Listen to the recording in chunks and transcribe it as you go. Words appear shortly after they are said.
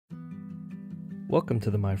Welcome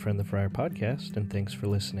to the My Friend the Friar podcast, and thanks for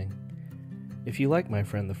listening. If you like My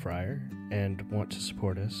Friend the Friar and want to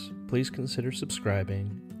support us, please consider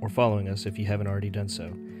subscribing or following us if you haven't already done so.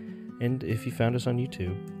 And if you found us on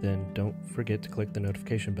YouTube, then don't forget to click the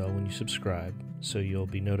notification bell when you subscribe so you'll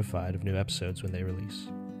be notified of new episodes when they release.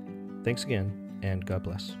 Thanks again, and God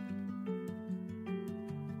bless.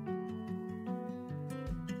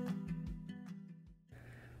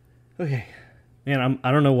 Okay. Man, I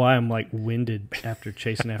don't know why I'm like winded after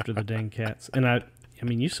chasing after the dang cats. And I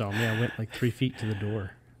mean, you saw me. I went like 3 feet to the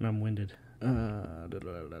door, and I'm winded.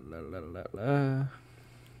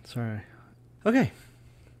 Sorry. Okay,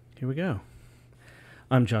 here we go.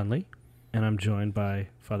 I'm John Lee, and I'm joined by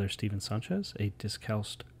Father Stephen Sanchez, a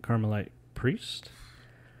Discalced Carmelite priest.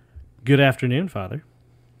 Good afternoon, Father.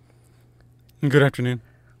 Good afternoon.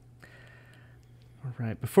 All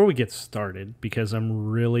right, before we get started, because I'm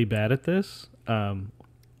really bad at this, I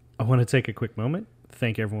want to take a quick moment,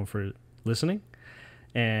 thank everyone for listening,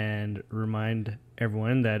 and remind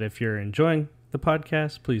everyone that if you're enjoying the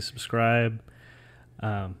podcast, please subscribe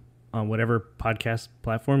on whatever podcast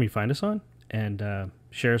platform you find us on, and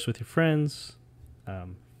share us with your friends.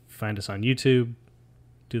 Find us on YouTube,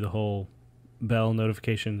 do the whole bell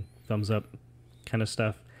notification, thumbs up kind of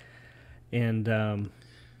stuff, and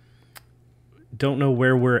don't know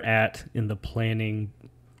where we're at in the planning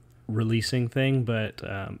releasing thing, but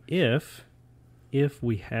if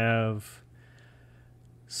we have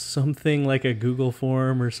something like a Google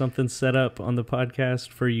form or something set up on the podcast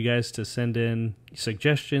for you guys to send in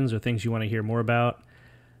suggestions or things you want to hear more about,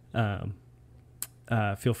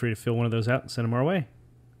 feel free to fill one of those out and send them our way.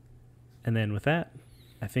 And then with that,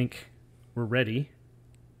 I think we're ready.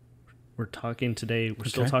 We're talking today, we're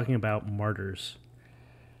still talking about martyrs.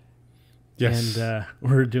 Yes. And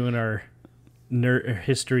we're doing our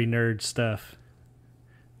history nerd stuff.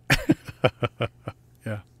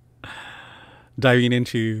 Yeah. Diving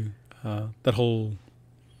into that whole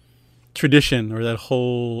tradition, or that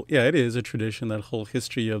whole, it is a tradition, that whole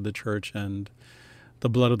history of the church and the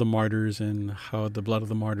blood of the martyrs, and how the blood of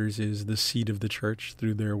the martyrs is the seed of the church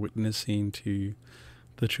through their witnessing to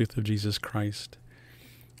the truth of Jesus Christ.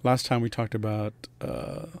 Last time we talked about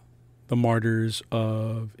the martyrs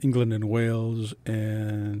of England and Wales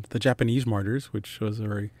and the Japanese martyrs, which was a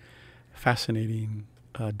very fascinating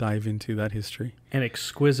dive into that history. And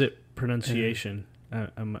exquisite pronunciation.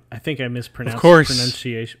 I think I mispronounced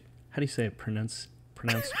pronunciation. How do you say it? Pronounce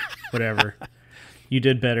whatever. You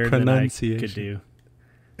did better than I could do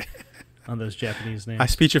on those Japanese names. I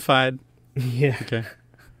speechified. Yeah. Okay.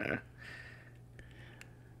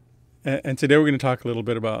 And today we're going to talk a little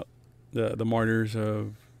bit about the martyrs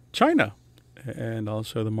of China, and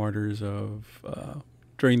also the martyrs of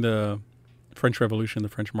during the French Revolution, the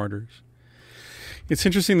French martyrs. It's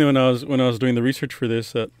interesting that when I was doing the research for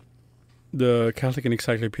this, that the Catholic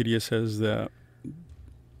Encyclopedia says that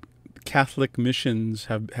Catholic missions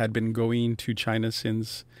had been going to China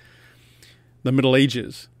since the Middle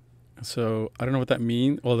Ages. So I don't know what that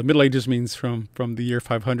means. Well, the Middle Ages means from the year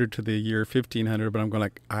 500 to the year 1500, but I'm going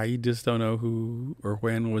like, I just don't know who or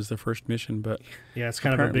when was the first mission. But yeah, it's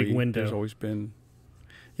kind of a big window. There's always been,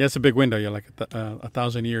 it's a big window. Yeah, like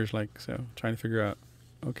 1,000 years. Like, so trying to figure out.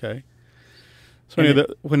 Okay. So anyway,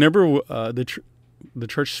 whenever the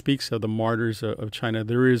church speaks of the martyrs of China,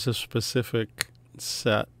 there is a specific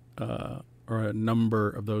set or a number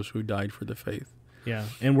of those who died for the faith. Yeah,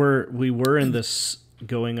 and we were in this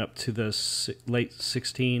going up to the late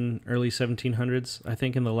early 1700s, I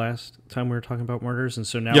think, in the last time we were talking about martyrs. And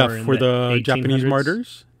so now we're in the Japanese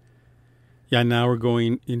martyrs. Yeah, now we're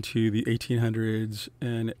going into the 1800s,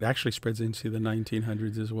 and it actually spreads into the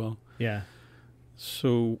 1900s as well. Yeah.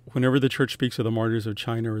 So whenever the church speaks of the martyrs of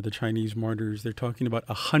China or the Chinese martyrs, they're talking about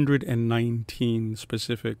 119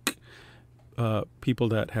 specific people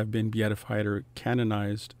that have been beatified or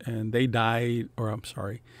canonized, and they died,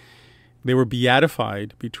 they were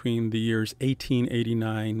beatified between the years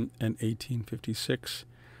 1889 and 1856.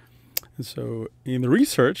 And so in the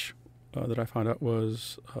research that I found out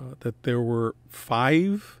was that there were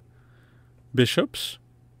 5 bishops,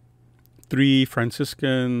 3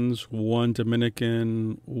 Franciscans, 1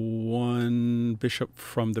 Dominican, 1 bishop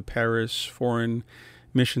from the Paris Foreign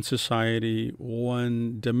Mission Society,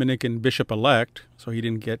 1 Dominican bishop-elect, so he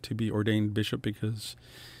didn't get to be ordained bishop because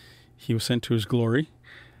he was sent to his glory.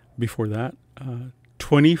 Before that,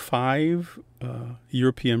 25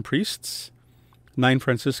 European priests, 9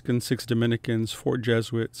 Franciscans, 6 Dominicans, 4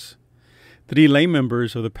 Jesuits, 3 lay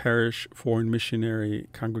members of the parish foreign missionary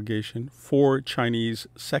congregation, 4 Chinese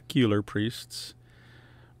secular priests,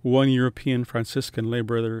 1 European Franciscan lay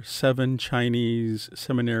brother, 7 Chinese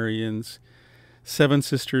seminarians, 7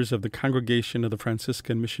 Sisters of the Congregation of the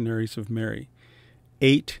Franciscan Missionaries of Mary,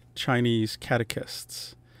 8 Chinese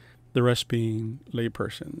catechists, the rest being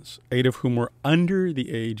laypersons, 8 of whom were under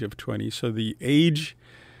the age of 20. So the age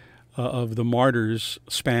of the martyrs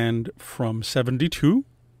spanned from 72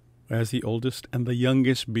 as the oldest, and the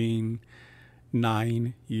youngest being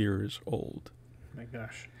 9 years old. My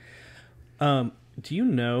gosh. Do you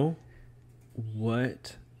know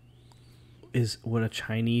what a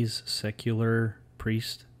Chinese secular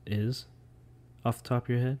priest is off the top of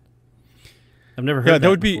your head? I've never heard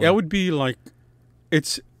that before. That would be like,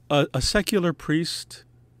 it's a secular priest.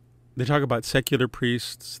 They talk about secular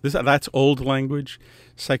priests. That's old language.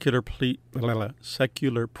 Secular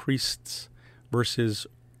priests versus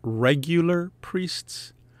regular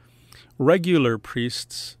priests. Regular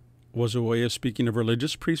priests was a way of speaking of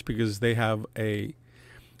religious priests because they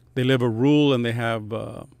live a rule, and they have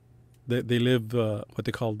they live what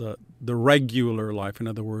they call the regular life. In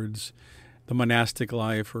other words, the monastic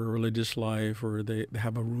life or religious life, or they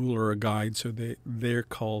have a rule or a guide. So they're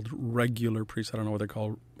called regular priests. I don't know what they're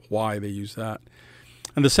called, why they use that.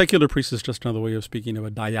 And the secular priest is just another way of speaking of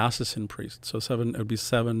a diocesan priest. So it would be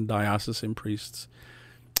 7 diocesan priests.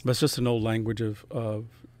 That's just an old language of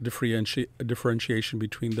differentiation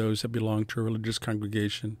between those that belong to a religious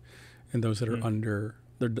congregation and those that are under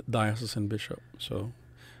their diocesan bishop. So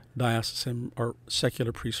diocesan or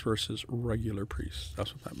secular priest versus regular priest.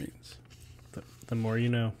 That's what that means. The more you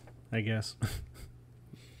know, I guess.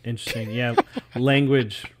 Interesting. Yeah,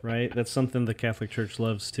 language, right? That's something the Catholic Church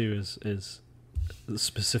loves too, is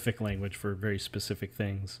specific language for very specific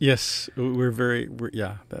things. Yes,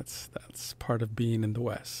 that's part of being in the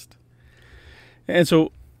West. And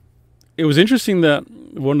so it was interesting that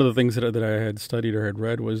one of the things that I had studied or had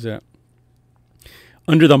read was that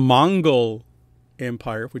under the Mongol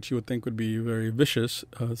Empire, which you would think would be very vicious,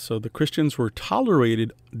 so the Christians were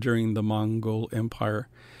tolerated during the Mongol Empire.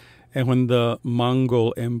 And when the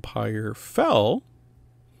Mongol Empire fell,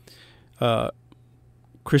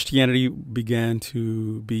 Christianity began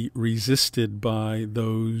to be resisted by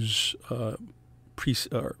those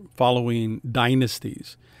following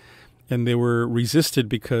dynasties. And they were resisted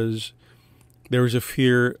because there was a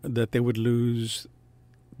fear that they would lose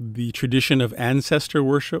the tradition of ancestor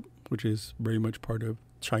worship, which is very much part of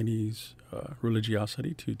Chinese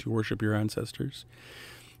religiosity, to worship your ancestors.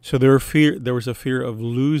 So there was a fear of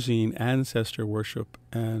losing ancestor worship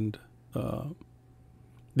and the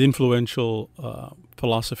influential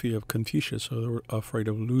philosophy of Confucius. So they were afraid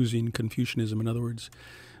of losing Confucianism. In other words,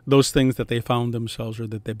 those things that they found themselves or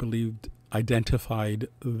that they believed identified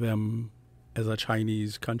them as a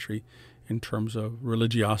Chinese country in terms of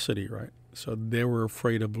religiosity, right? So they were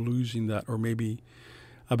afraid of losing that, or maybe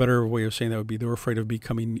a better way of saying that would be they were afraid of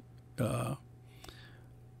becoming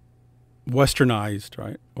westernized,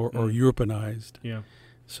 right, or Europeanized. Yeah.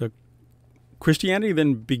 So Christianity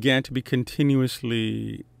then began to be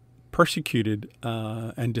continuously persecuted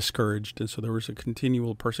and discouraged, and so there was a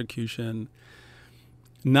continual persecution.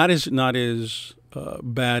 Not as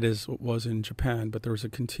bad as it was in Japan, but there was a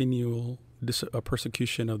continual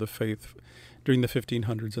persecution of the faith during the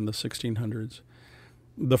 1500s and the 1600s.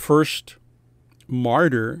 The first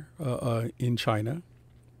martyr in China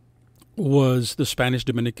was the Spanish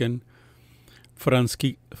Dominican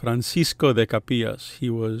Francisco de Capillas. He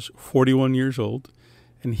was 41 years old,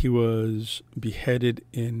 and he was beheaded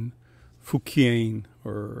in Fukien,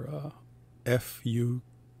 or Fukien.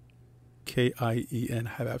 I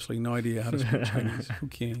have absolutely no idea how to speak Chinese.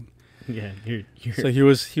 Fukien. Yeah, so he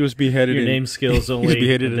was beheaded. Your name skills only.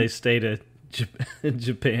 Beheaded they stayed at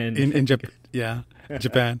Japan. In Japan, yeah,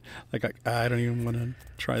 Japan. Like I don't even want to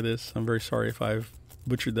try this. I'm very sorry if I've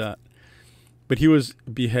butchered that. But he was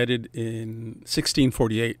beheaded in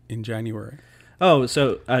 1648 in January. Oh,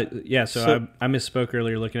 so yeah. So I misspoke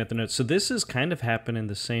earlier looking at the notes. So this is kind of happening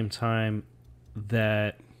the same time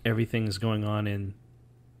that everything's going on in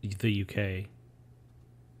the UK.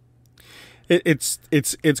 It's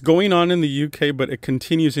going on in the UK, but it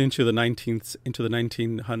continues into the 19th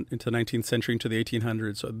century, into the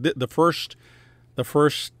 1800s. So the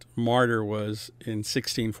first martyr was in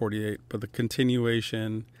 1648, but the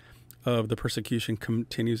continuation of the persecution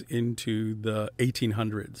continues into the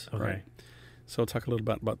 1800s. Okay. Right. So I'll talk a little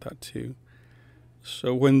bit about that too.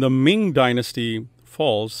 So when the Ming Dynasty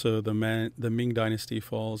falls, the Ming Dynasty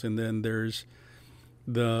falls, and then there's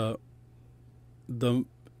the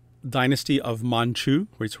Dynasty of Manchu,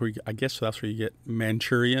 which I guess that's where you get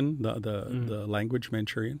Manchurian, the language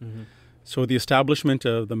Manchurian. Mm-hmm. So the establishment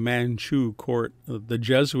of the Manchu court, the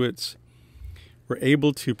Jesuits were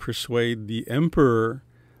able to persuade the Emperor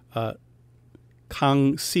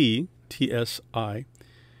Kangxi TSI,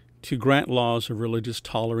 to grant laws of religious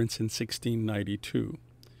tolerance in 1692.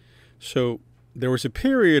 So there was a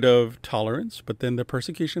period of tolerance, but then the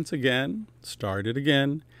persecutions again started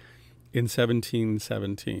again in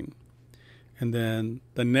 1717. And then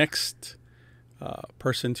the next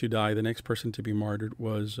person to die, the next person to be martyred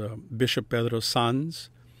was Bishop Pedro Sanz.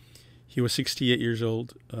 He was 68 years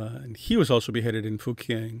old, and he was also beheaded in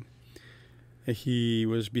Fujian. He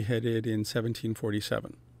was beheaded in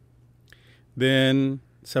 1747. Then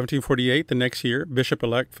 1748, the next year,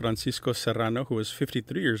 Bishop-elect Francisco Serrano, who was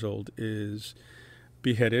 53 years old, is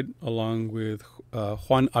beheaded, along with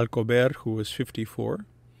Juan Alcober, who was 54,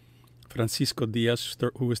 Francisco Diaz,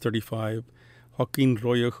 who was 35, Joaquin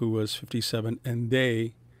Royo, who was 57, and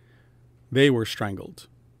they were strangled.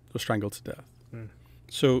 They were strangled to death.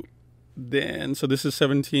 So this is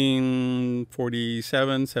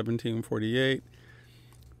 1747, 1748.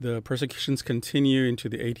 The persecutions continue into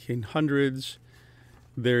the 1800s.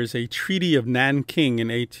 There's a Treaty of Nanking in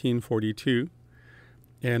 1842.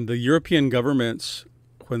 And the European governments,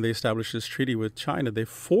 when they established this treaty with China, they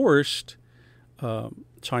forced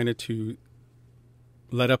China to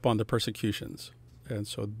let up on the persecutions. And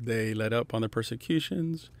so they let up on the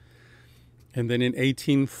persecutions. And then in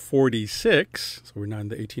 1846, so we're now in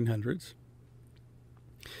the 1800s,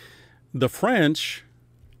 the French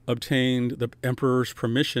obtained the emperor's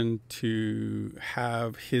permission to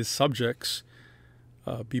have his subjects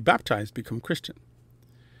be baptized, become Christian.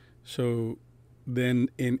 So then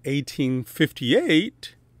in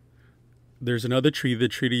 1858, there's another treaty, the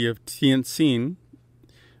Treaty of Tientsin,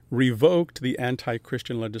 revoked the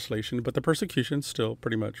anti-Christian legislation, but the persecution still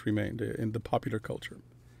pretty much remained in the popular culture.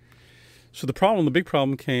 So the big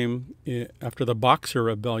problem came after the Boxer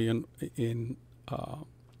Rebellion in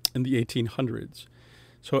the 1800s.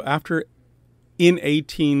 So in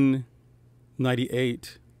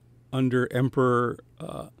 1898, under Emperor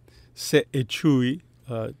Seechui,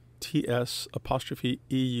 TS''EUCHI,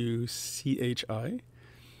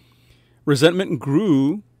 resentment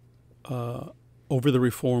grew over the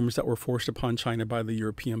reforms that were forced upon China by the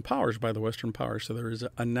European powers, by the Western powers. So there is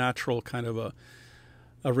a natural kind of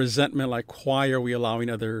a resentment, like, why are we allowing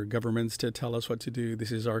other governments to tell us what to do?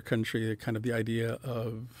 This is our country, kind of the idea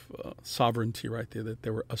of sovereignty right there, that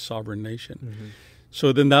they were a sovereign nation. Mm-hmm.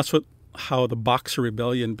 So then that's how the Boxer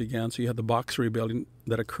Rebellion began. So you had the Boxer Rebellion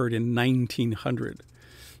that occurred in 1900.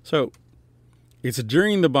 So it's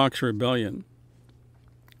during the Boxer Rebellion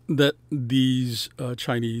that these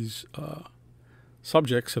Chinese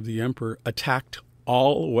subjects of the emperor attacked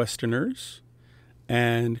all Westerners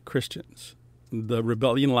and Christians. The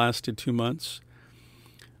rebellion lasted 2 months,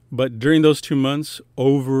 but during those 2 months,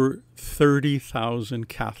 over 30,000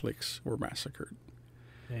 Catholics were massacred.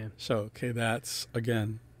 Man. So, that's,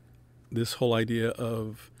 again, this whole idea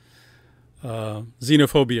of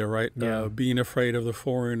xenophobia, right? Yeah. Being afraid of the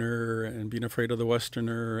foreigner and being afraid of the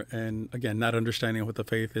Westerner, and, again, not understanding what the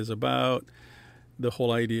faith is about. The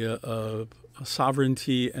whole idea of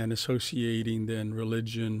sovereignty and associating then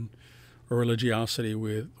religion or religiosity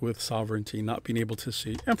with sovereignty, not being able to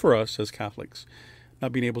see, and for us as Catholics,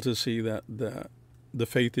 not being able to see that the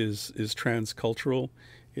faith is transcultural.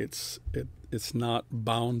 It's not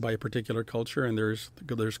bound by a particular culture, and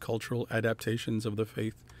there's cultural adaptations of the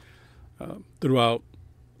faith throughout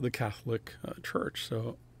the Catholic Church.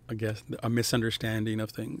 So I guess a misunderstanding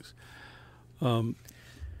of things. And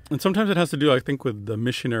sometimes it has to do, I think, with the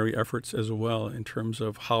missionary efforts as well, in terms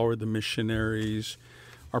of how are the missionaries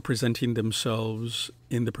are presenting themselves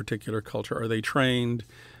in the particular culture. Are they trained?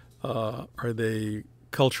 Are they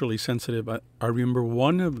culturally sensitive? I remember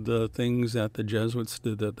one of the things that the Jesuits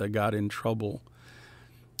did that got in trouble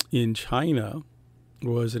in China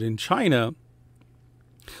was that in China,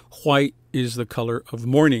 white is the color of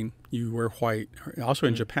mourning. You wear white. Also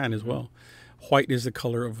in Japan as well. White is the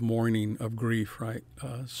color of mourning, of grief, right?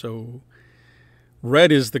 So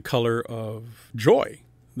red is the color of joy.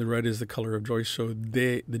 The red is the color of joy. So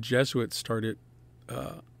the Jesuits started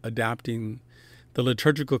adapting the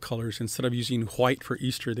liturgical colors. Instead of using white for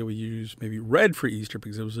Easter, they would use maybe red for Easter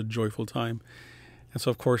because it was a joyful time. And so,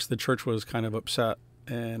 of course, the church was kind of upset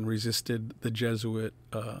and resisted the Jesuit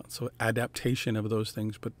adaptation of those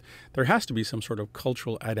things. But there has to be some sort of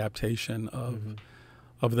cultural adaptation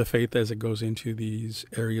of the faith as it goes into these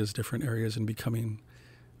areas, different areas, and becoming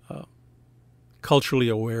culturally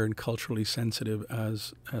aware and culturally sensitive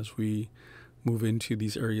as we move into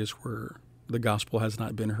these areas where the gospel has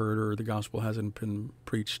not been heard or the gospel hasn't been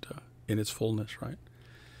preached in its fullness, right?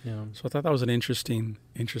 Yeah. So I thought that was an interesting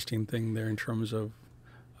thing there in terms of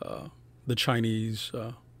the Chinese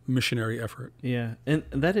missionary effort. Yeah, and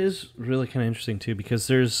that is really kind of interesting too, because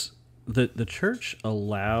there's the church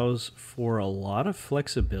allows for a lot of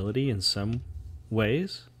flexibility in some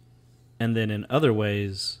ways, and then in other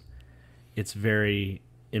ways, it's very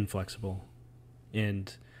inflexible.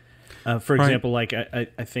 And for Right. example, like I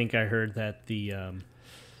think I heard that they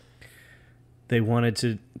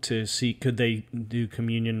wanted to see could they do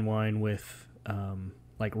communion wine with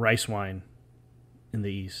like rice wine in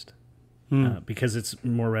the East. Because it's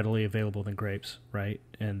more readily available than grapes, right?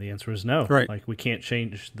 And the answer is no. Right. Like we can't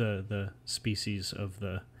change the species of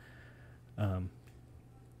the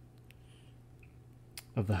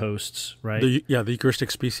hosts, right? The Eucharistic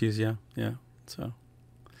species. Yeah. Yeah. So,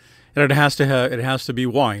 and it has to be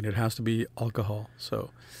wine. It has to be alcohol.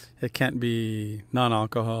 So, it can't be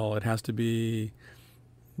non-alcohol. It has to be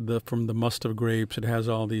from the must of grapes. It has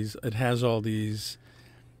all these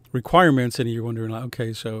requirements, and you're wondering, like,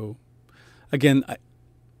 okay, so. Again,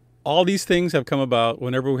 all these things have come about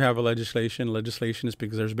whenever we have a legislation. Legislation is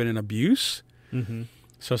because there's been an abuse. Mm-hmm.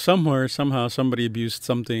 So somehow, somebody abused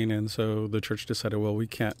something, and so the church decided, well, we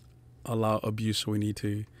can't allow abuse, so we need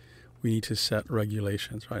to set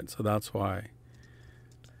regulations, right? So that's why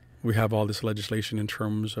we have all this legislation in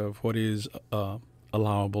terms of what is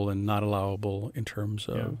allowable and not allowable in terms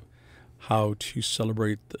of how to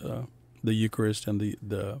celebrate the Eucharist and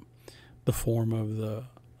the form of the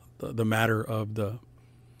matter of the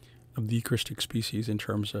Eucharistic species in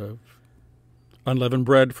terms of unleavened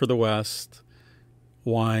bread for the West,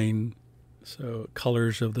 wine, so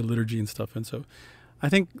colors of the liturgy and stuff. And so I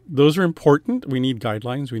think those are important. We need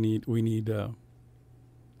guidelines. We need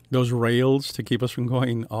those rails to keep us from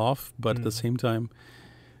going off. But at the same time,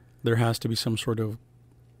 there has to be some sort of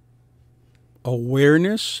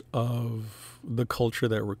awareness of the culture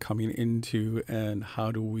that we're coming into, and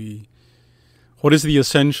what is the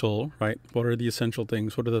essential, right? What are the essential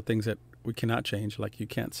things? What are the things that we cannot change? Like you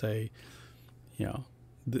can't say, you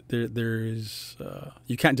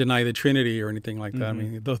can't deny the Trinity or anything like that. Mm-hmm. I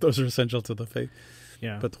mean, those are essential to the faith.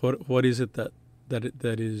 Yeah. But what is it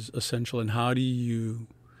that is essential, and how do you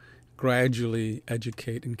gradually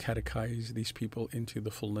educate and catechize these people into the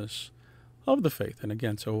fullness of the faith? And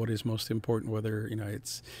again, so what is most important? Whether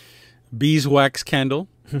it's beeswax candle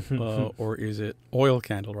or is it oil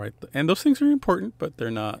candle, right? And those things are important, but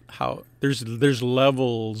they're not there's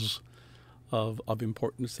levels of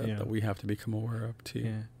importance that we have to become aware of too.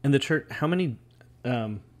 Yeah. And the church, how many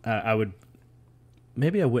I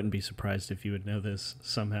wouldn't be surprised if you would know this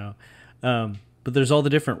somehow, but there's all the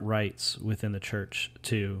different rites within the church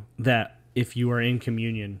too, that if you are in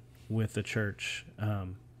communion with the church,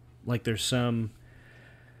 like there's some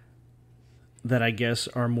that I guess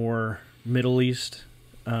are more Middle East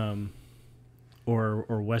or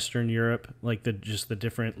Western Europe, like the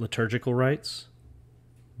different liturgical rites.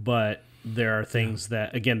 But there are things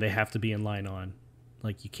that, again, they have to be in line on.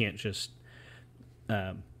 Like you can't just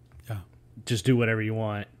do whatever you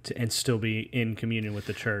want and still be in communion with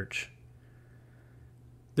the church.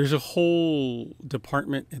 There's a whole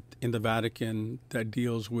department in the Vatican that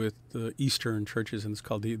deals with the Eastern churches, and it's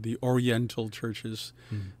called the Oriental churches,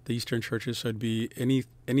 the Eastern churches. So it'd be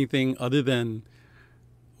anything other than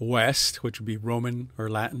West, which would be Roman or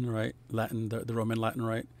Latin, right? Latin, the Roman Latin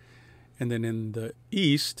rite. And then in the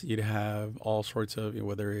East, you'd have all sorts of,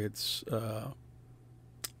 whether it's the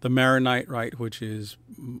Maronite rite, which is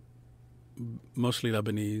mostly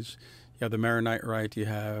Lebanese. You have the Maronite rite, you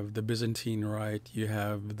have the Byzantine rite, you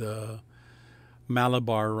have the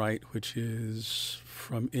Malabar rite, which is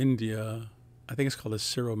from India. I think it's called the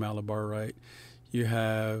Syro-Malabar rite. You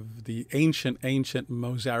have the ancient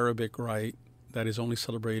Mozarabic rite that is only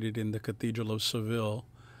celebrated in the Cathedral of Seville,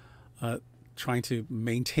 trying to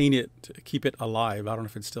maintain it, to keep it alive. I don't know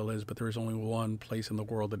if it still is, but there is only one place in the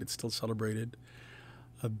world that it's still celebrated.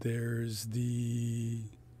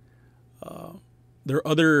 There are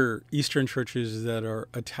other Eastern churches that are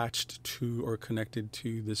attached to or connected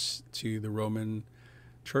to the Roman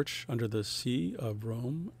Church under the See of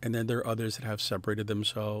Rome, and then there are others that have separated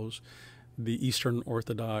themselves. The Eastern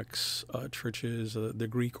Orthodox churches, the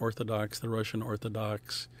Greek Orthodox, the Russian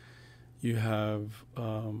Orthodox. You have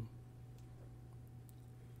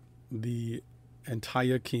the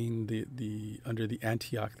Antiochene, the under the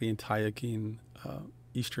Antioch, the Antiochene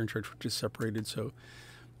Eastern Church, which is separated. So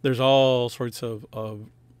there's all sorts of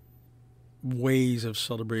ways of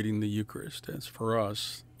celebrating the Eucharist. As for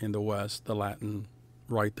us in the West, the Latin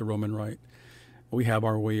rite, the Roman rite, we have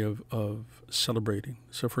our way of celebrating.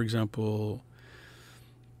 So, for example,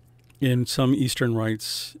 in some Eastern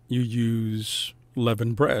rites, you use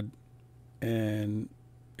leavened bread, and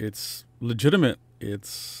it's legitimate.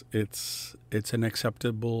 It's an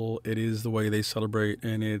acceptable. It is the way they celebrate,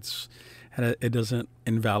 and it's and it doesn't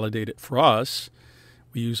invalidate it. For us,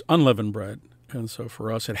 we use unleavened bread, and so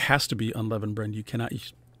for us, it has to be unleavened bread. You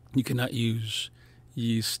cannot use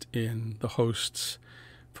yeast in the hosts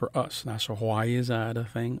for us. Now, so why is that a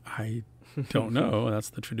thing? I don't know. That's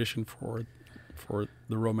the tradition for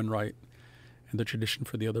the Roman rite and the tradition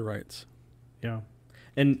for the other rites. Yeah.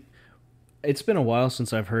 And it's been a while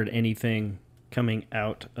since I've heard anything coming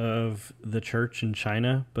out of the church in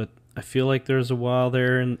China, but I feel like there's a while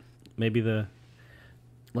there, and maybe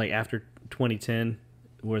after 2010,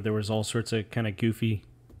 where there was all sorts of kind of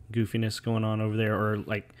goofiness going on over there, or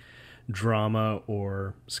like drama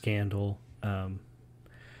or scandal.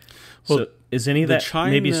 So is any of that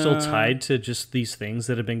maybe still tied to just these things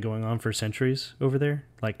that have been going on for centuries over there,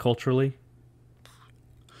 like culturally?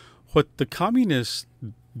 What the communists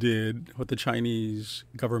did, what the Chinese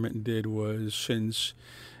government did, was, since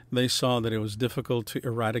they saw that it was difficult to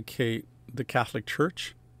eradicate the Catholic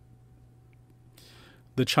Church,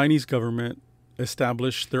 the Chinese government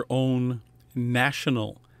established their own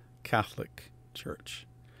national Catholic Church,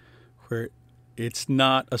 where it's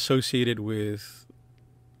not associated with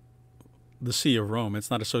the See of Rome. It's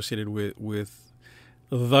not associated with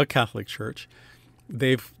the Catholic Church.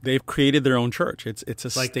 They've created their own church. It's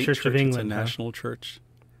a like state Church of England, it's a national church.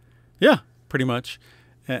 Yeah, pretty much.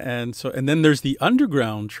 And then there's the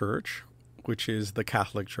underground church, which is the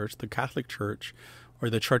Catholic Church. The Catholic Church, or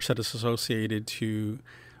the church that is associated to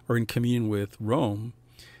or in communion with Rome,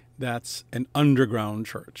 that's an underground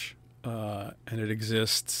church. And it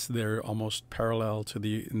exists there almost parallel to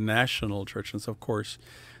the national church. And so, of course,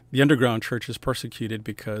 the underground church is persecuted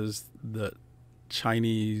because the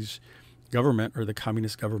Chinese government, or the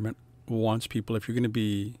communist government, wants people, if you're going to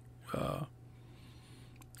be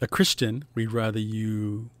a Christian, we'd rather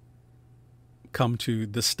you come to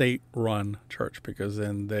the state-run church, because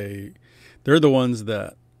then they're the ones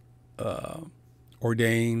that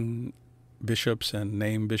ordain bishops and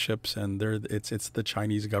name bishops, and it's the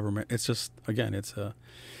Chinese government. It's just, again, it'd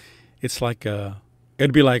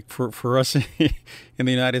be like for us in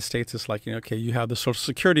the United States, it's like, okay, you have the Social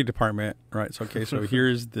Security Department, right? So so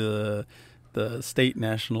here's the state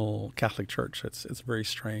national Catholic Church. It's very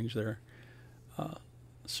strange there.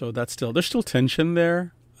 So there's still tension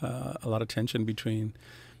there, a lot of tension between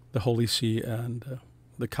the Holy See and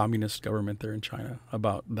the communist government there in China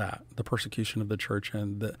about that, the persecution of the church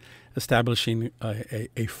and the establishing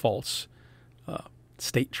a false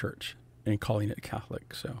state church and calling it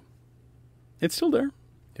Catholic. So it's still there.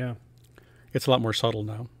 Yeah. It's a lot more subtle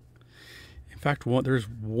now. In fact, there's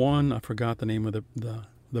one, I forgot the name of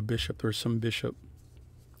the bishop. There was some bishop,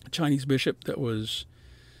 a Chinese bishop, that was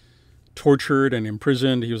tortured and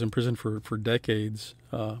imprisoned. He was imprisoned for decades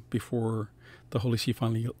before the Holy See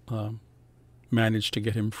finally managed to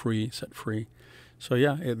get him set free. So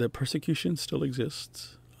yeah, the persecution still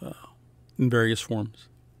exists in various forms.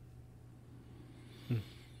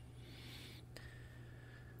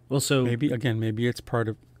 Well, so maybe it's part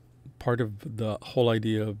of the whole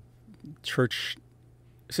idea of church.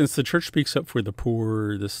 Since the church speaks up for the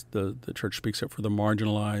poor, the church speaks up for the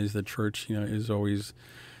marginalized. The church, is always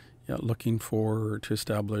looking to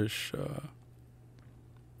establish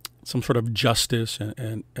some sort of justice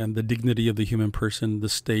and the dignity of the human person. The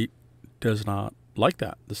state does not like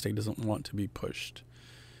that. The state doesn't want to be pushed.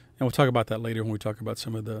 And we'll talk about that later when we talk about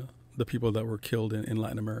some of the people that were killed in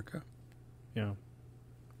Latin America. Yeah.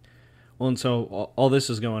 Well, and so all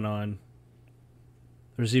this is going on.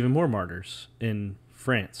 There's even more martyrs in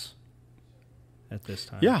France at this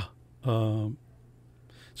time. Yeah. So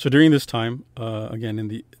during this time, again, in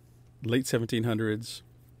the late 1700s,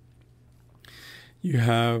 you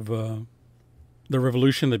have the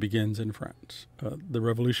revolution that begins in France. The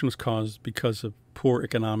revolution was caused because of poor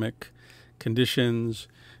economic conditions.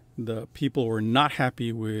 The people were not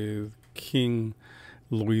happy with King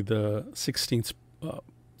Louis XVI's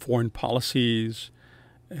foreign policies,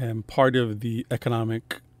 and part of the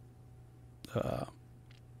economic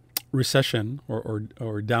recession or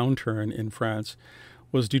downturn in France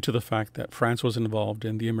was due to the fact that France was involved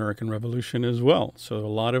in the American Revolution as well. So a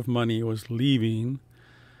lot of money was leaving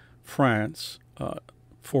France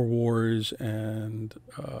for wars and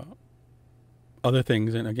other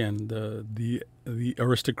things. And again, the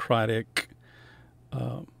aristocratic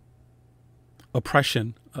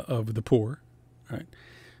oppression of the poor, right?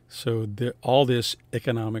 So all this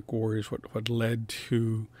economic war is what led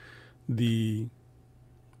to the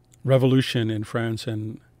revolution in France,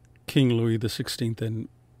 and King Louis XVI and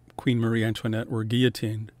Queen Marie Antoinette were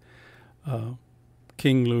guillotined.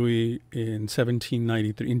 King Louis in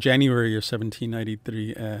January of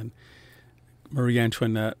 1793, and Marie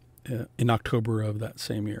Antoinette in October of that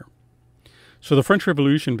same year. So the French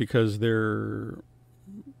Revolution, because they're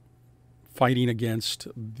fighting against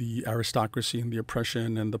the aristocracy and the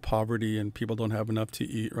oppression and the poverty, and people don't have enough to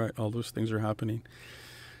eat, right? All those things are happening.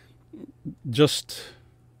 Just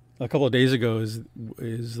a couple of days ago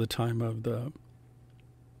is the time of the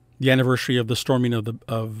anniversary of the storming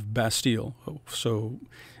of Bastille. So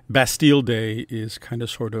Bastille Day is kind of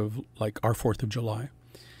sort of like our 4th of July.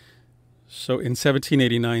 So in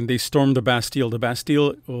 1789, they stormed the Bastille. The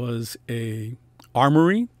Bastille was a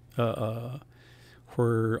armory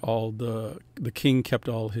where all the king kept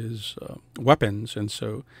all his weapons. And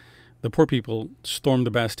so the poor people stormed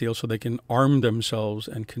the Bastille so they can arm themselves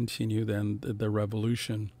and continue then the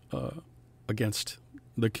revolution against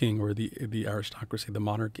the king or the aristocracy, the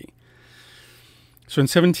monarchy. So in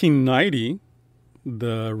 1790,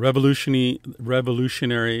 the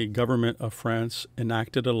revolutionary government of France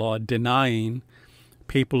enacted a law denying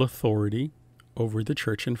papal authority over the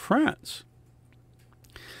church in France.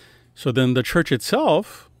 So then the church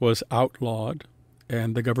itself was outlawed,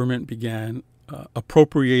 and the government began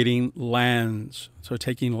appropriating lands, so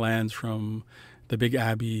taking lands from the big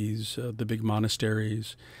abbeys, the big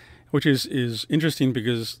monasteries, which is interesting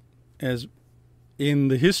because as in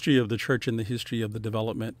the history of the church, in the history of the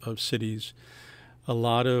development of cities, a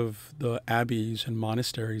lot of the abbeys and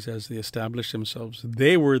monasteries, as they established themselves,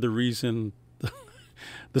 they were the reason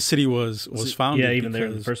the city was founded. Yeah, even there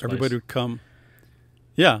in the first place. Everybody would come.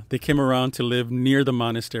 Yeah, they came around to live near the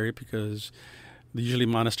monastery because usually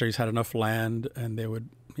monasteries had enough land, and they would,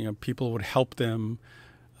 people would help them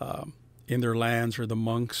in their lands, or the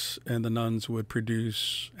monks and the nuns would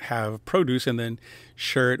have produce and then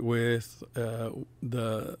share it with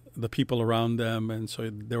the people around them. And so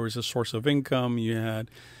there was a source of income. You had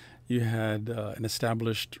an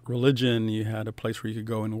established religion. You had a place where you could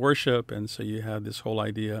go and worship. And so you had this whole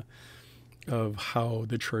idea of how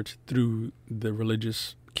the church, through the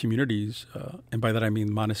religious communities, and by that I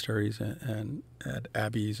mean monasteries and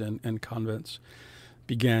abbeys and convents,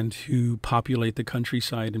 began to populate the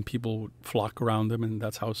countryside, and people would flock around them, and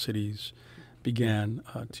that's how cities began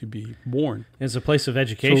to be born. It's a place of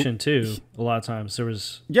education, too. A lot of times there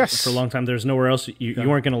was, yes, for a long time, there was nowhere else. You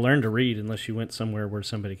weren't going to learn to read unless you went somewhere where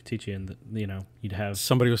somebody could teach you, and you'd have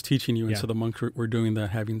somebody was teaching you, and so the monks were doing that,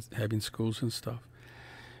 having schools and stuff.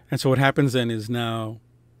 And so what happens then is now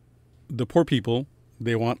the poor people,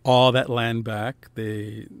 they want all that land back.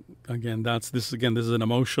 This is an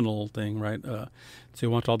emotional thing, right? So they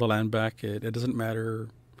want all the land back. It doesn't matter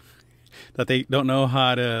that they don't know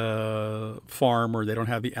how to farm, or they don't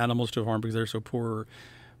have the animals to farm because they're so poor,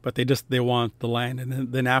 but they want the land.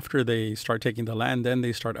 And then after they start taking the land, then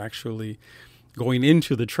they start actually going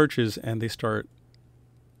into the churches, and they start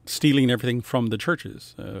stealing everything from the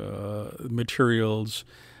churches, materials,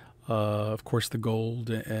 of course, the gold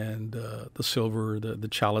and the silver, the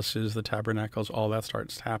chalices, the tabernacles, all that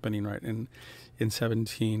starts happening right in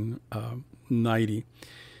 1790.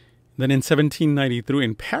 Then in 1792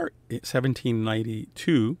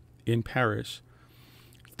 in Paris,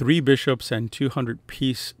 3 bishops and 200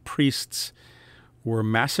 priests were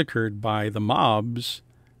massacred by the mobs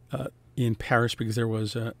in Paris because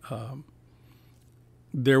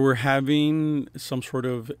they were having some sort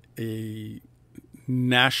of a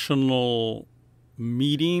national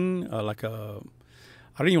meeting, I don't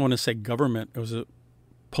even want to say government. It was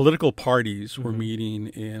political parties were meeting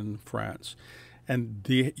in France. And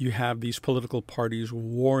you have these political parties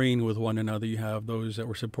warring with one another. You have those that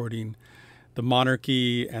were supporting the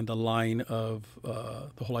monarchy and the line of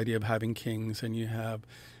the whole idea of having kings. And you have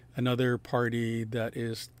another party that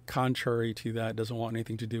is contrary to that, doesn't want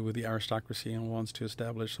anything to do with the aristocracy and wants to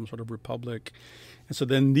establish some sort of republic. And so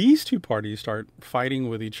then these two parties start fighting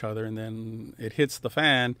with each other, and then it hits the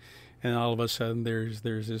fan, and all of a sudden there's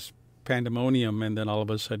this pandemonium, and then all of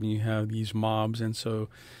a sudden you have these mobs, and so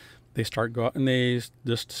they start they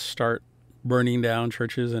just start burning down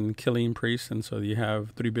churches and killing priests. And so you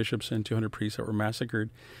have 3 bishops and 200 priests that were massacred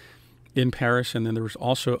in Paris. And then there was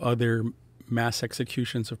also other mass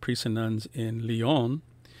executions of priests and nuns in Lyon,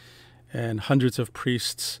 and hundreds of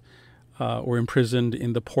priests were imprisoned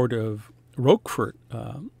in the port of Roquefort.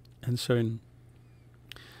 And so in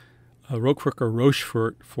Rochefort,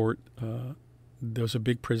 there was a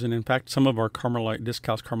big prison. In fact, some of our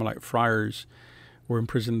Discalced Carmelite friars were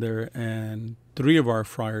imprisoned there, and 3 of our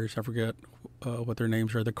friars, I forget what their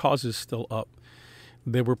names are, the cause is still up.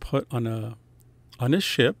 They were put on a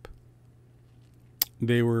ship.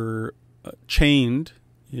 They were chained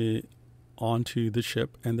onto the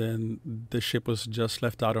ship, and then the ship was just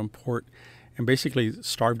left out on port and basically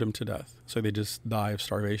starved them to death. So they just die of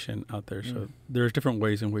starvation out there. So there's different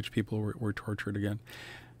ways in which people were tortured again.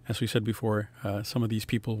 as we said before, some of these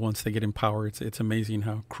people, once they get in power, it's amazing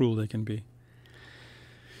how cruel they can be.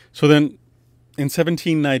 So then in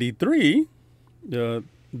 1793,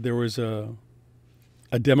 there was a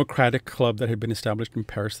democratic club that had been established in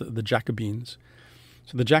Paris, the Jacobins.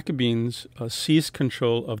 So the Jacobins seized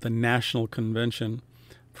control of the National Convention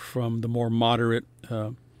from the more moderate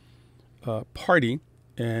party.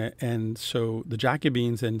 And so the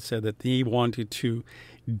Jacobins then said that they wanted to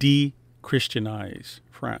de-Christianize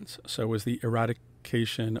France. So it was the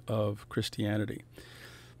eradication of Christianity.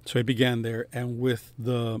 So it began there, and with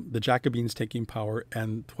the Jacobins taking power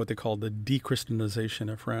and what they call the de-Christianization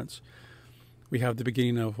of France, we have the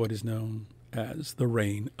beginning of what is known as the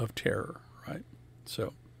Reign of Terror, right?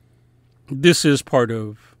 So this is part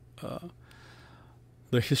of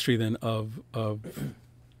the history then of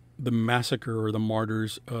the massacre or the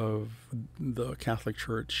martyrs of the Catholic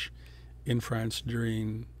Church in France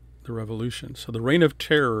during the Revolution. So the Reign of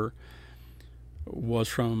Terror was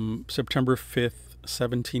from September 5th,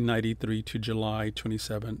 1793 to July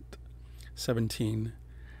 27th,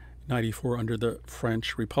 1794 under the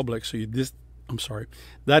French Republic. So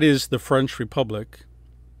that is the French Republic,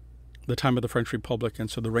 the time of the French Republic.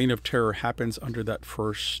 And so the Reign of Terror happens under that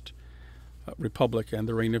first Republic. And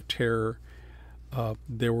the Reign of Terror,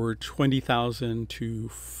 there were 20,000 to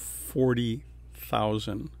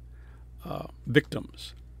 40,000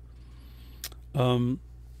 victims.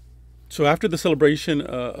 So after the celebration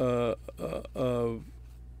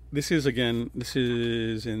this is in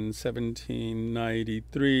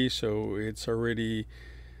 1793, so it's already,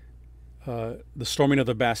 the storming of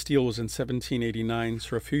the Bastille was in 1789.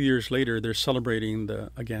 So a few years later, they're celebrating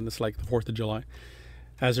it's like the 4th of July.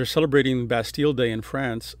 As they're celebrating Bastille Day in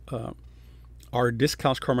France, our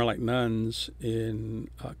Discalced Carmelite nuns in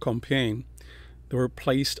Compiègne, they were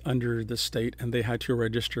placed under the state, and they had to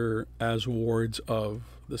register as wards of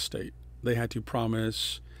the state. They had to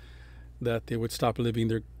promise that they would stop living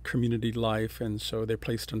their community life, and so they're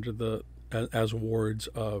placed under as wards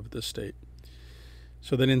of the state.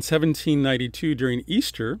 So then in 1792, during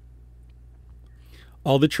Easter,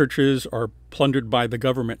 all the churches are plundered by the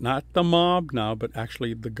government, not the mob now, but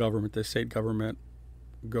actually the government, the state government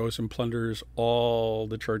goes and plunders all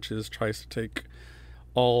the churches, tries to take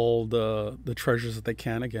all the treasures that they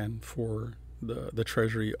can, again, for the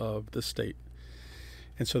treasury of the state.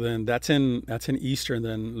 And so then that's in Easter, and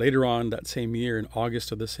then later on that same year, in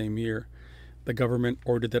August of the same year, the government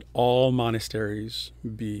ordered that all monasteries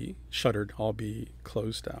be shuttered, all be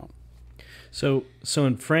closed down. So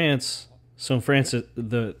in France,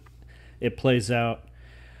 it plays out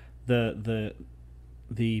the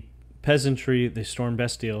peasantry, they stormed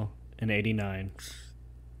Bastille in 89,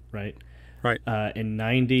 right? Right. In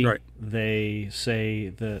 90, right. They say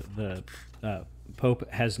the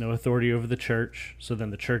Pope has no authority over the church, so then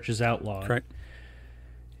the church is outlawed. Correct.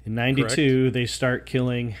 In 92, Correct. They start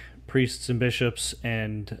killing priests and bishops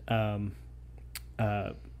and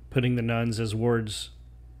putting the nuns as wards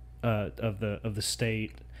of the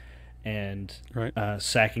state, and right.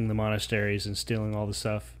 Sacking the monasteries and stealing all the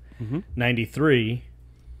stuff. Mm-hmm. 93,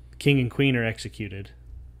 king and queen are executed.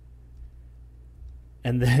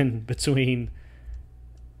 And then between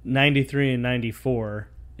 93 and 94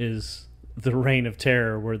 is the Reign of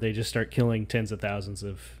Terror, where they just start killing tens of thousands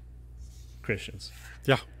of Christians.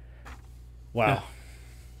 Yeah. Wow. Yeah.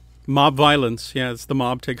 Mob violence. Yeah, it's the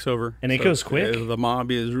mob takes over. And it goes quick. The mob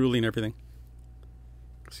is ruling everything.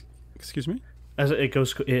 Excuse me?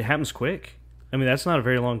 It happens quick. I mean, that's not a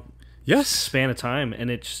very long span of time, and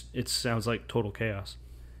it sounds like total chaos.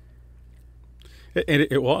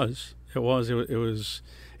 It was.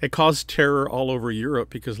 It caused terror all over Europe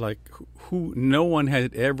because, like, no one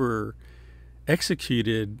had ever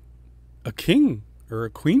executed a king or a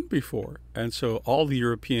queen before, and so all the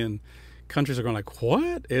European countries are going like,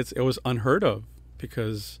 what? It was unheard of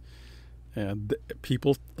because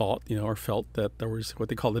people thought, or felt that there was what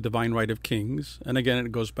they call the divine right of kings, and again,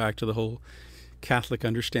 it goes back to the whole Catholic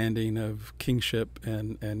understanding of kingship,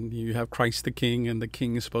 and you have Christ the King, and the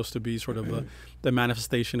king is supposed to be sort of the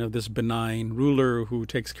manifestation of this benign ruler who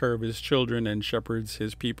takes care of his children and shepherds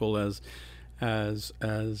his people as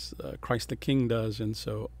Christ the King does. And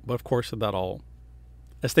so, but of course, that all,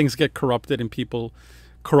 as things get corrupted and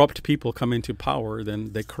corrupt people come into power,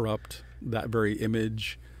 then they corrupt that very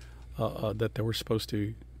image that they were supposed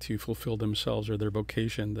to fulfill themselves or their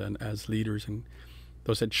vocation then as leaders and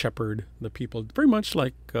those that shepherd the people, very much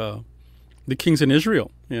like the kings in Israel,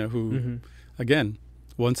 who, again,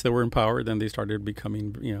 once they were in power, then they started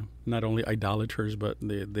becoming, not only idolaters, but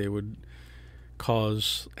they would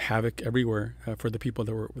cause havoc everywhere for the people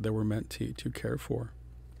that were meant to care for.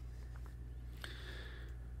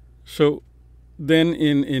 So then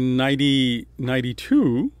in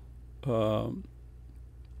 1992,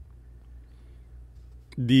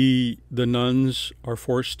 the nuns are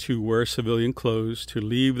forced to wear civilian clothes, to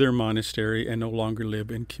leave their monastery, and no longer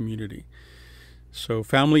live in community. So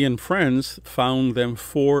family and friends found them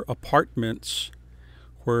 4 apartments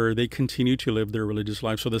where they continued to live their religious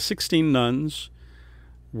life. So the 16 nuns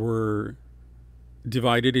were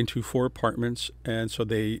divided into 4 apartments, and so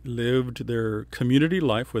they lived their community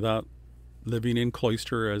life without living in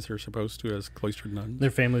cloister as they're supposed to as cloistered nuns.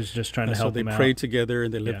 Their family's just trying to help them out. So they prayed together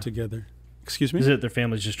and they lived together. Excuse me? Is it their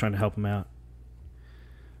family's just trying to help them out?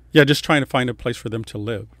 Yeah, just trying to find a place for them to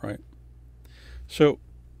live, right? So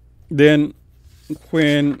then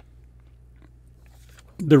when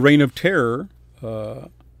the Reign of Terror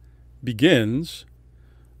begins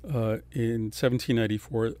in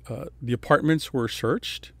 1794, the apartments were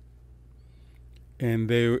searched, and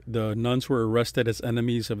the nuns were arrested as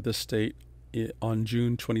enemies of the state on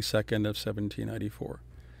June 22nd of 1794.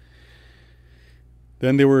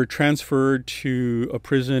 Then they were transferred to a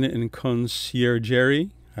prison in Conciergerie.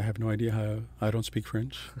 I have no idea how, I don't speak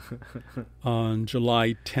French. On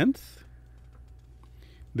July 10th.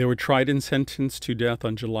 They were tried and sentenced to death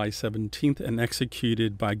on July 17th and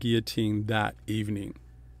executed by guillotine that evening.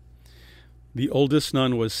 The oldest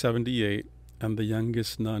nun was 78 and the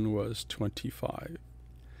youngest nun was 25.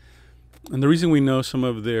 And the reason we know some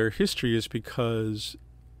of their history is because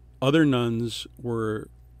other nuns were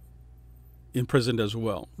imprisoned as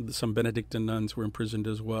well. Some Benedictine nuns were imprisoned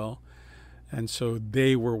as well. And so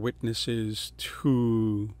they were witnesses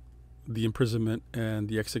to the imprisonment and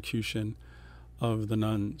the execution of the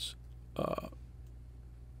nuns.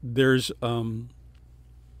 There's an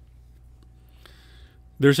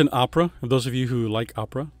opera. Those of you who like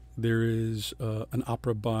opera, there is an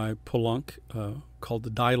opera by Poulenc called The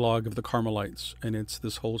Dialogue of the Carmelites, and it's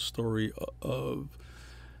this whole story of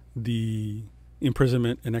the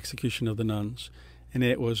imprisonment and execution of the nuns. And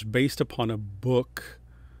it was based upon a book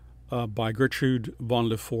by Gertrude von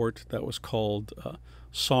Lefort that was called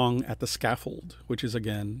Song at the Scaffold, which is,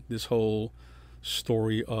 again, this whole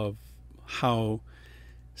story of how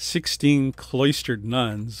 16 cloistered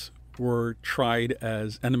nuns were tried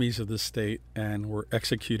as enemies of the state and were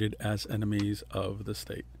executed as enemies of the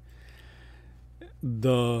state.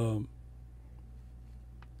 The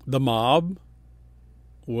mob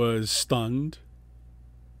was stunned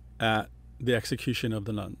at the execution of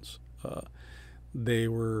the nuns. They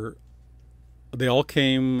all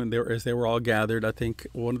came, as they were all gathered. I think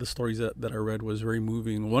one of the stories that I read was very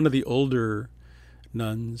moving. One of the older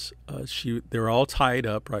nuns, they were all tied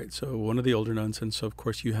up, right? So one of the older nuns, and so of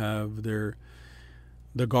course you have the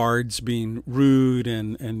guards being rude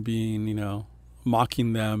and being,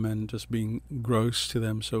 mocking them and just being gross to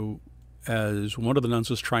them. So as one of the nuns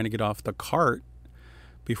was trying to get off the cart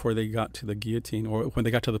before they got to the guillotine, or when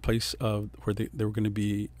they got to the place where they were going to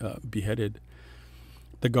be beheaded,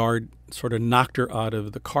 the guard sort of knocked her out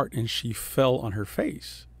of the cart and she fell on her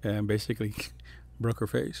face and basically broke her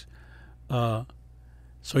face.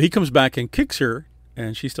 So he comes back and kicks her,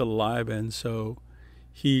 and she's still alive, and so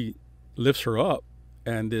he lifts her up,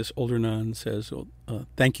 and this older nun says,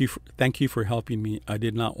 thank you for helping me. I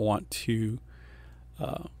did not want to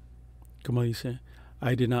como dice,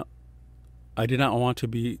 I did not want to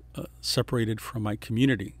be separated from my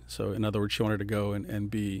community. So in other words, she wanted to go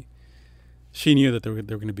and be, she knew that they were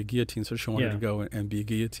going to be guillotined, so she wanted to go and be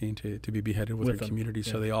guillotined to be beheaded with her them. Community.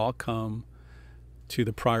 Yeah. So they all come to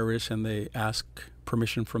the prioress and they ask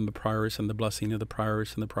permission from the prioress and the blessing of the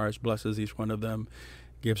prioress, and the prioress blesses each one of them,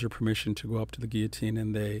 gives her permission to go up to the guillotine,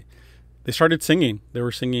 and they started singing. They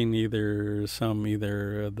were singing either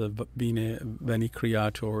the Veni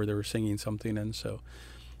Creator, or they were singing something. And so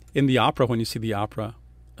in the opera, when you see the opera,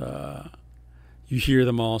 you hear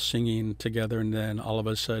them all singing together, and then all of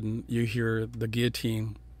a sudden you hear the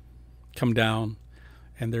guillotine come down,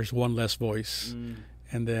 and there's one less voice.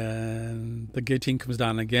 And then the guillotine comes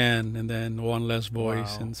down again, and then one less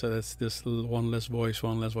voice. Wow. And so that's this one less voice.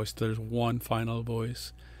 There's one final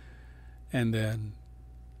voice. And then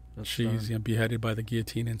she's beheaded by the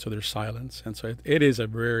guillotine, and so there's silence. And so it is a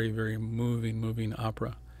very, very moving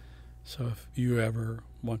opera. So if you ever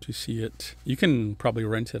want to see it, you can probably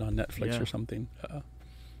rent it on Netflix or something.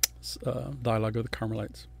 Dialogue of the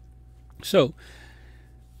Carmelites. So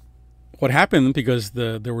what happened, because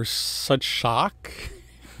there was such shock,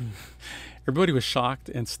 everybody was shocked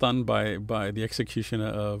and stunned by the execution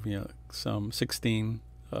of some 16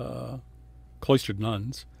 cloistered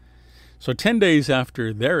nuns. So 10 days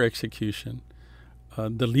after their execution,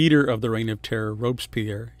 the leader of the Reign of Terror,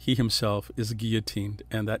 Robespierre, he himself is guillotined,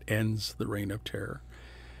 and that ends the Reign of Terror.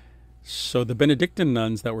 So the Benedictine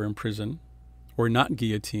nuns that were in prison were not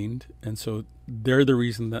guillotined, and so they're the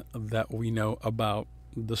reason that we know about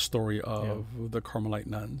the story of the Carmelite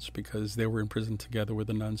nuns, because they were in prison together with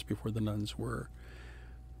the nuns before the nuns were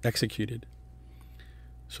executed.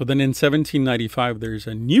 So then in 1795, there's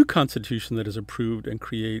a new constitution that is approved and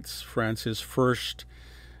creates France's first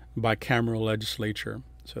bicameral legislature.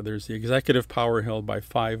 So there's the executive power held by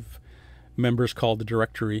 5 members called the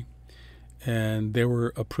Directory, and they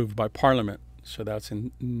were approved by Parliament. So that's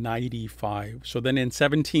in 95. So then in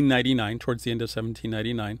 1799, towards the end of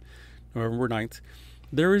 1799, November 9th,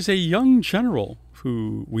 there is a young general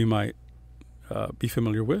who we might be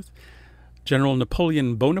familiar with, General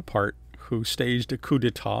Napoleon Bonaparte, who staged a coup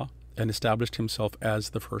d'etat and established himself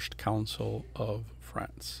as the first consul of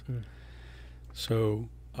France. So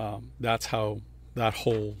that's how that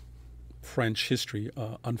whole French history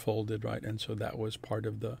unfolded, right? And so that was part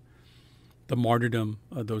of the martyrdom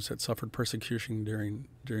of those that suffered persecution during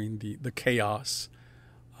the chaos.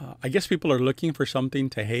 I guess people are looking for something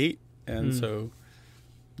to hate, and so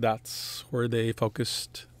that's where they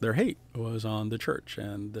focused their hate, was on the church.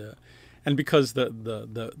 And because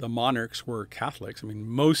the monarchs were Catholics, I mean,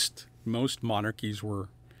 most monarchies were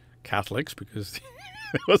Catholics because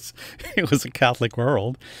it was a Catholic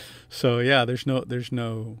world. So yeah, that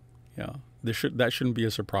shouldn't be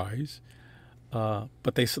a surprise.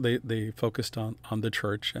 But they focused on the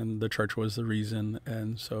church, and the church was the reason,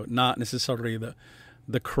 and so not necessarily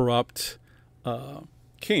the corrupt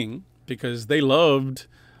king, because they loved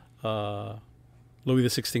Louis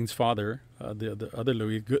XVI's father, the other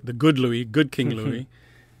Louis, good King Louis,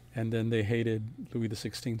 and then they hated Louis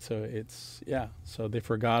XVI. So so they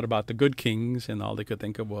forgot about the good kings, and all they could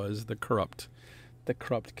think of was the corrupt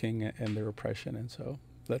king and their oppression. And so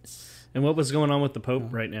that's. And what was going on with the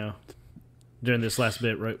Pope right now during this last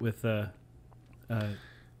bit, right, with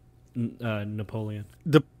Napoleon?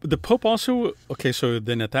 The Pope also, okay, so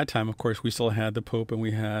then at that time, of course, we still had the Pope, and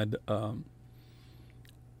we had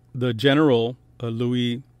the general,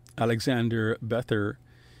 Louis Alexander Bether,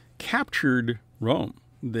 captured Rome.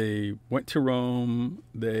 They went to Rome,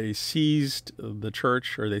 they seized the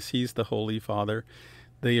church, or they seized the Holy Father.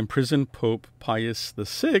 They imprisoned Pope Pius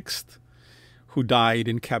VI, who died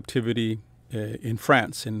in captivity in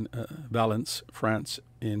France, in Valence, France,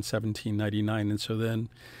 in 1799. And so then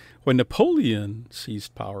when Napoleon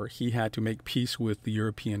seized power, he had to make peace with the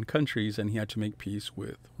European countries, and he had to make peace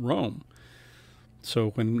with Rome.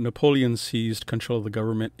 So when Napoleon seized control of the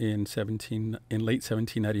government in late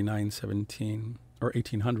 1799, or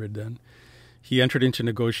 1800 then, he entered into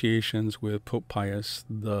negotiations with Pope Pius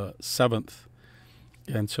VII,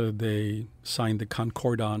 and so they signed the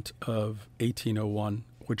Concordat of 1801,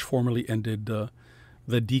 which formally ended the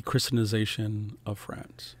de-Christianization of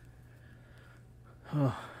France.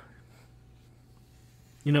 Oh.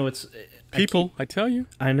 You know, it's people. I tell you,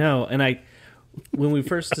 I know, and when we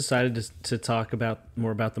first decided to talk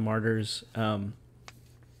more about the martyrs, I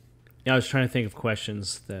was trying to think of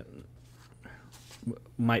questions that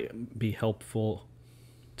might be helpful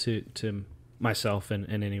to myself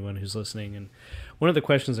and anyone who's listening. And one of the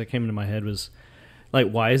questions that came into my head was,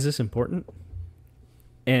 like, why is this important?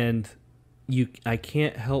 And I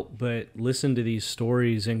can't help but listen to these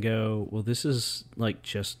stories and go, well, this is like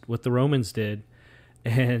just what the Romans did,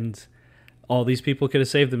 and all these people could have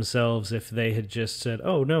saved themselves if they had just said,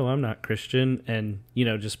 oh, no, I'm not Christian, and,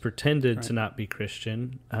 just pretended to not be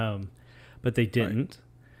Christian. But they didn't.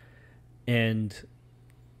 Right. And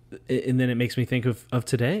then it makes me think of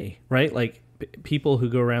today, right? Like people who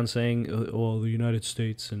go around saying, well, the United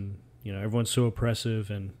States and, everyone's so oppressive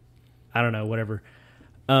and I don't know, whatever.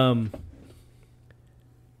 I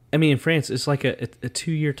mean, in France, it's like a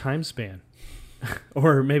 2-year time span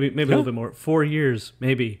or maybe a little bit more, 4 years,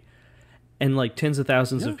 maybe. And like tens of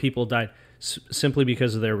thousands of people died simply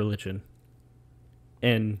because of their religion.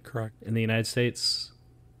 And correct. In the United States,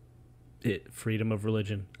 freedom of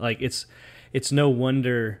religion. Like it's no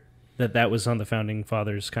wonder that was on the founding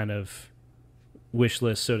fathers' kind of wish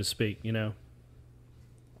list, so to speak. Mm-hmm.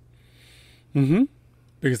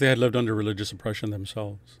 Because they had lived under religious oppression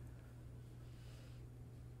themselves.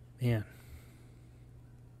 Man.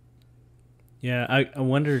 Yeah, I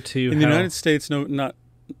wonder too. In the United States,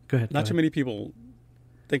 Go ahead. Not too many people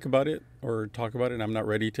think about it or talk about it. And I'm not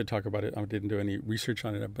ready to talk about it. I didn't do any research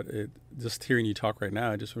on it, but just hearing you talk right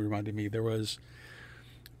now, it just reminded me there was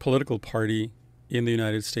a political party in the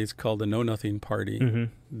United States called the Know Nothing Party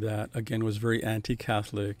that, again, was very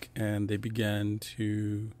anti-Catholic, and they began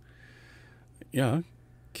to,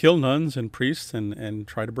 kill nuns and priests and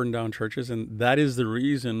try to burn down churches. And that is the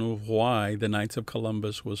reason why the Knights of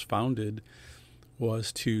Columbus was founded,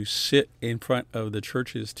 was to sit in front of the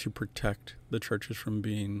churches to protect the churches from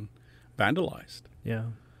being vandalized. Yeah.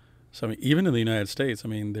 So, I mean, even in the United States, I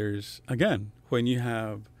mean, there's, again, when you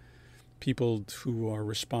have people who are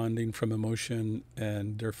responding from emotion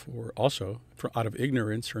and therefore also out of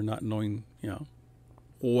ignorance or not knowing,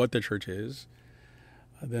 what the church is,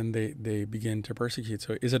 then they begin to persecute.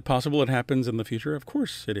 So is it possible it happens in the future? Of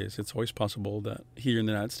course it is. It's always possible that here in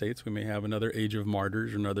the United States we may have another age of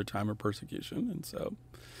martyrs or another time of persecution. And so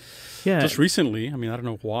just recently, I mean, I don't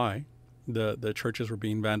know why the churches were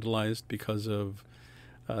being vandalized because of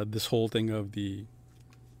this whole thing of the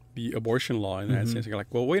abortion law in the United States. You're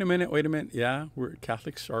like, well, wait a minute. Yeah,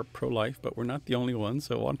 Catholics are pro-life, but we're not the only ones.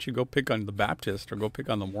 So why don't you go pick on the Baptists or go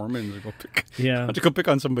pick on the Mormons or why don't you go pick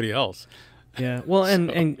on somebody else? Yeah. Well,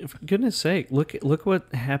 and for goodness sake, look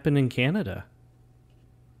what happened in Canada.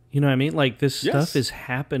 You know what I mean? Like, this stuff is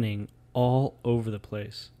happening all over the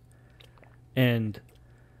place. And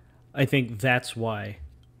I think that's why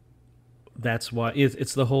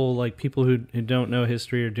it's the whole, like, people who don't know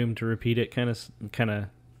history are doomed to repeat it kind of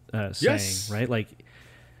saying, right? Like,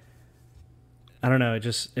 I don't know.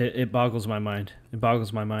 It boggles my mind.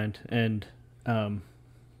 And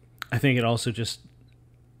I think it also just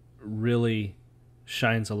really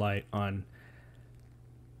shines a light on,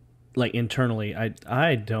 like, internally,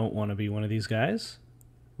 I don't want to be one of these guys,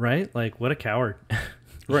 right? Like, what a coward.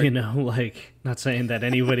 Right. Like, not saying that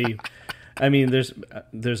anybody I mean,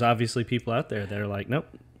 there's obviously people out there that are like, nope,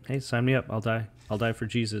 hey, sign me up, I'll die for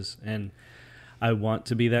Jesus. And I want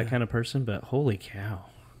to be that kind of person, but holy cow.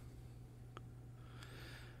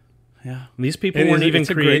 Yeah. These people weren't even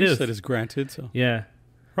creative. Grace that is granted, so. Yeah.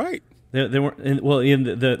 Right. They weren't, well, in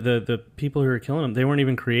the people who were killing them, they weren't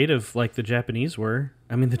even creative like the Japanese were.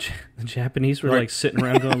 I mean, the Japanese were like sitting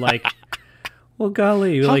around going like, well,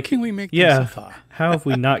 golly, how can we make this how have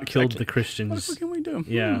we not killed the Christians? What can we do?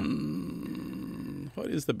 Yeah. What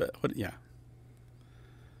is the best? Yeah.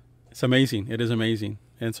 It's amazing. It is amazing.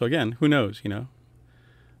 And so again, who knows, the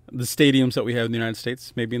stadiums that we have in the United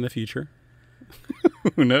States, maybe in the future.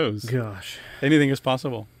 Who knows? Gosh. Anything is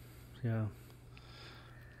possible. Yeah.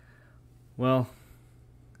 Well,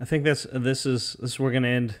 I think this is we're going to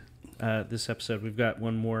end this episode. We've got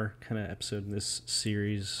one more kind of episode in this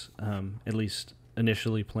series, at least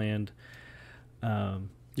initially planned.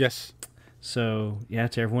 Yes. So, yeah,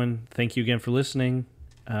 to everyone, thank you again for listening.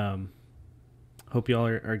 Hope you all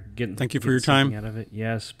are getting Thank you for your time out of it.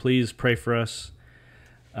 Yes, please pray for us.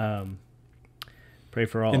 Pray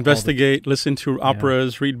for all. Investigate, listen to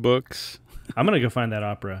operas, read books. I'm going to go find that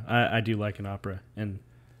opera. I do like an opera, and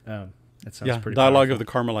that sounds pretty Dialogue powerful. of the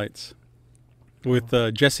Carmelites with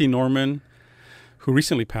Jessie Norman, who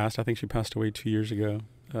recently passed. I think she passed away 2 years ago.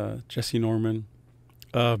 Jessie Norman,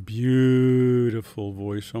 a beautiful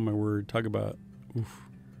voice. Oh my word! Talk about, oof.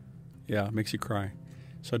 Yeah, makes you cry.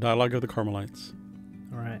 So Dialogue of the Carmelites.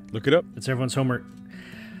 All right, look it up. It's everyone's homework.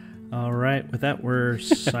 All right, with that, we're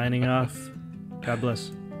signing off. God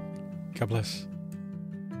bless. God bless.